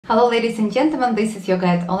Hello ladies and gentlemen, this is your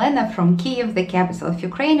guide Olena from Kyiv, the capital of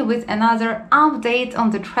Ukraine, with another update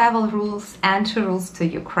on the travel rules, entry rules to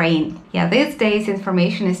Ukraine. Yeah, these days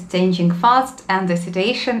information is changing fast and the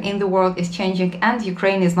situation in the world is changing, and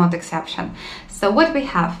Ukraine is not exception. So what we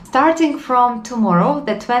have, starting from tomorrow,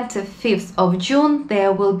 the 25th of June,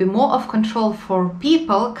 there will be more of control for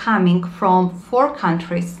people coming from 4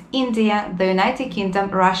 countries: India, the United Kingdom,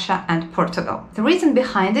 Russia and Portugal. The reason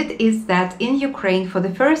behind it is that in Ukraine for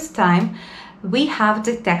the first time we have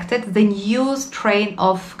detected the new strain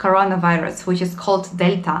of coronavirus, which is called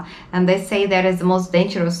Delta, and they say that is the most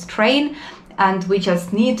dangerous strain, and we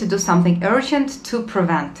just need to do something urgent to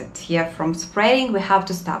prevent it from spreading. We have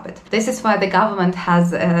to stop it. This is why the government has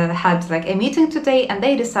had a meeting today, and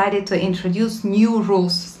they decided to introduce new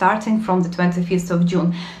rules starting from the 25th of June.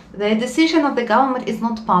 The decision of the government is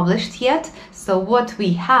not published yet, so what we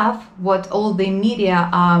have, what all the media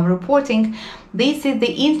are reporting, this is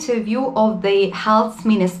the interview of the health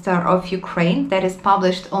minister of Ukraine that is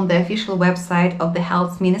published on the official website of the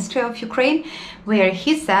health ministry of Ukraine, where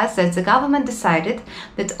he says that the government decided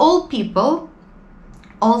that all people,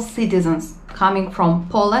 all citizens coming from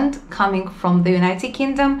Poland, coming from the United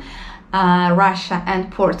Kingdom, Russia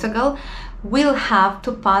and Portugal will have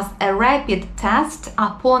to pass a rapid test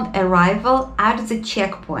upon arrival at the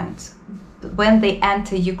checkpoint when they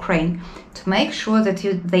enter Ukraine to make sure that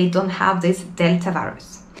they don't have this Delta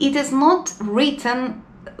virus. It is not written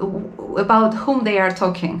about whom they are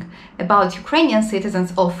talking, about Ukrainian citizens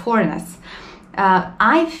or foreigners.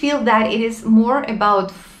 I feel that it is more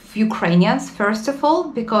about Ukrainians, first of all,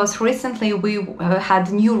 because recently we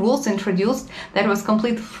had new rules introduced that was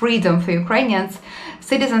complete freedom for Ukrainians.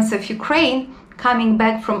 Citizens of Ukraine coming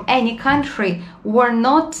back from any country were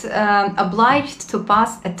not obliged to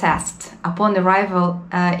pass a test upon arrival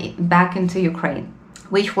back into Ukraine,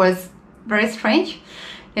 which was very strange.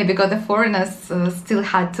 Because the foreigners still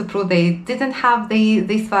had to prove they didn't have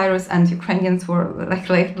this virus, and Ukrainians were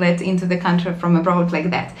let into the country from abroad like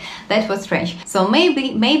that. That was strange. So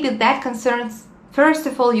maybe that concerns first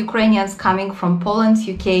of all Ukrainians coming from Poland,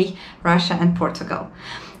 UK, Russia and Portugal.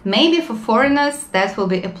 Maybe for foreigners that will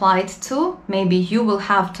be applied too. Maybe you will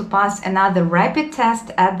have to pass another rapid test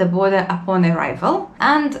at the border upon arrival.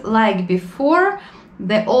 And like before,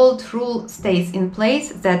 the old rule stays in place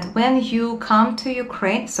that when you come to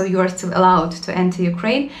Ukraine, so you are still allowed to enter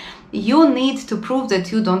Ukraine, you need to prove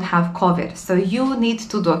that you don't have COVID. So you need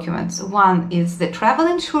 2 documents. One is the travel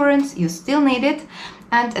insurance, you still need it.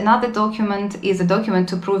 And another document is a document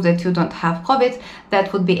to prove that you don't have COVID.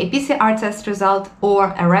 That would be a PCR test result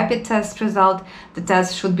or a rapid test result. The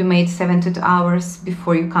test should be made 72 hours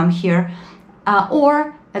before you come here.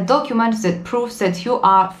 Or a document that proves that you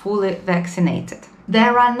are fully vaccinated.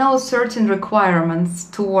 There are no certain requirements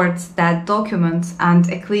towards that document and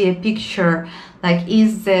a clear picture, like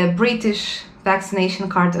is the British vaccination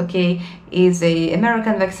card okay, is the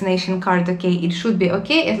American vaccination card okay. It should be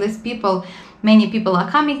okay, at least many people are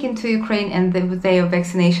coming into Ukraine and with their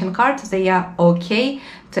vaccination card, they are okay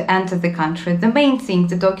to enter the country. The main thing,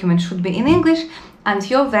 the document should be in English, and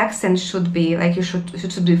your vaccine should be you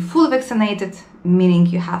should be full vaccinated, meaning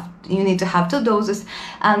you need to have 2 doses,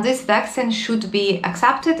 and this vaccine should be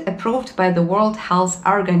accepted, approved by the World Health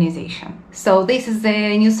Organization. So this is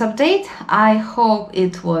the news update. I hope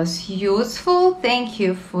it was useful. Thank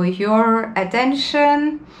you for your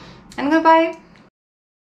attention and goodbye.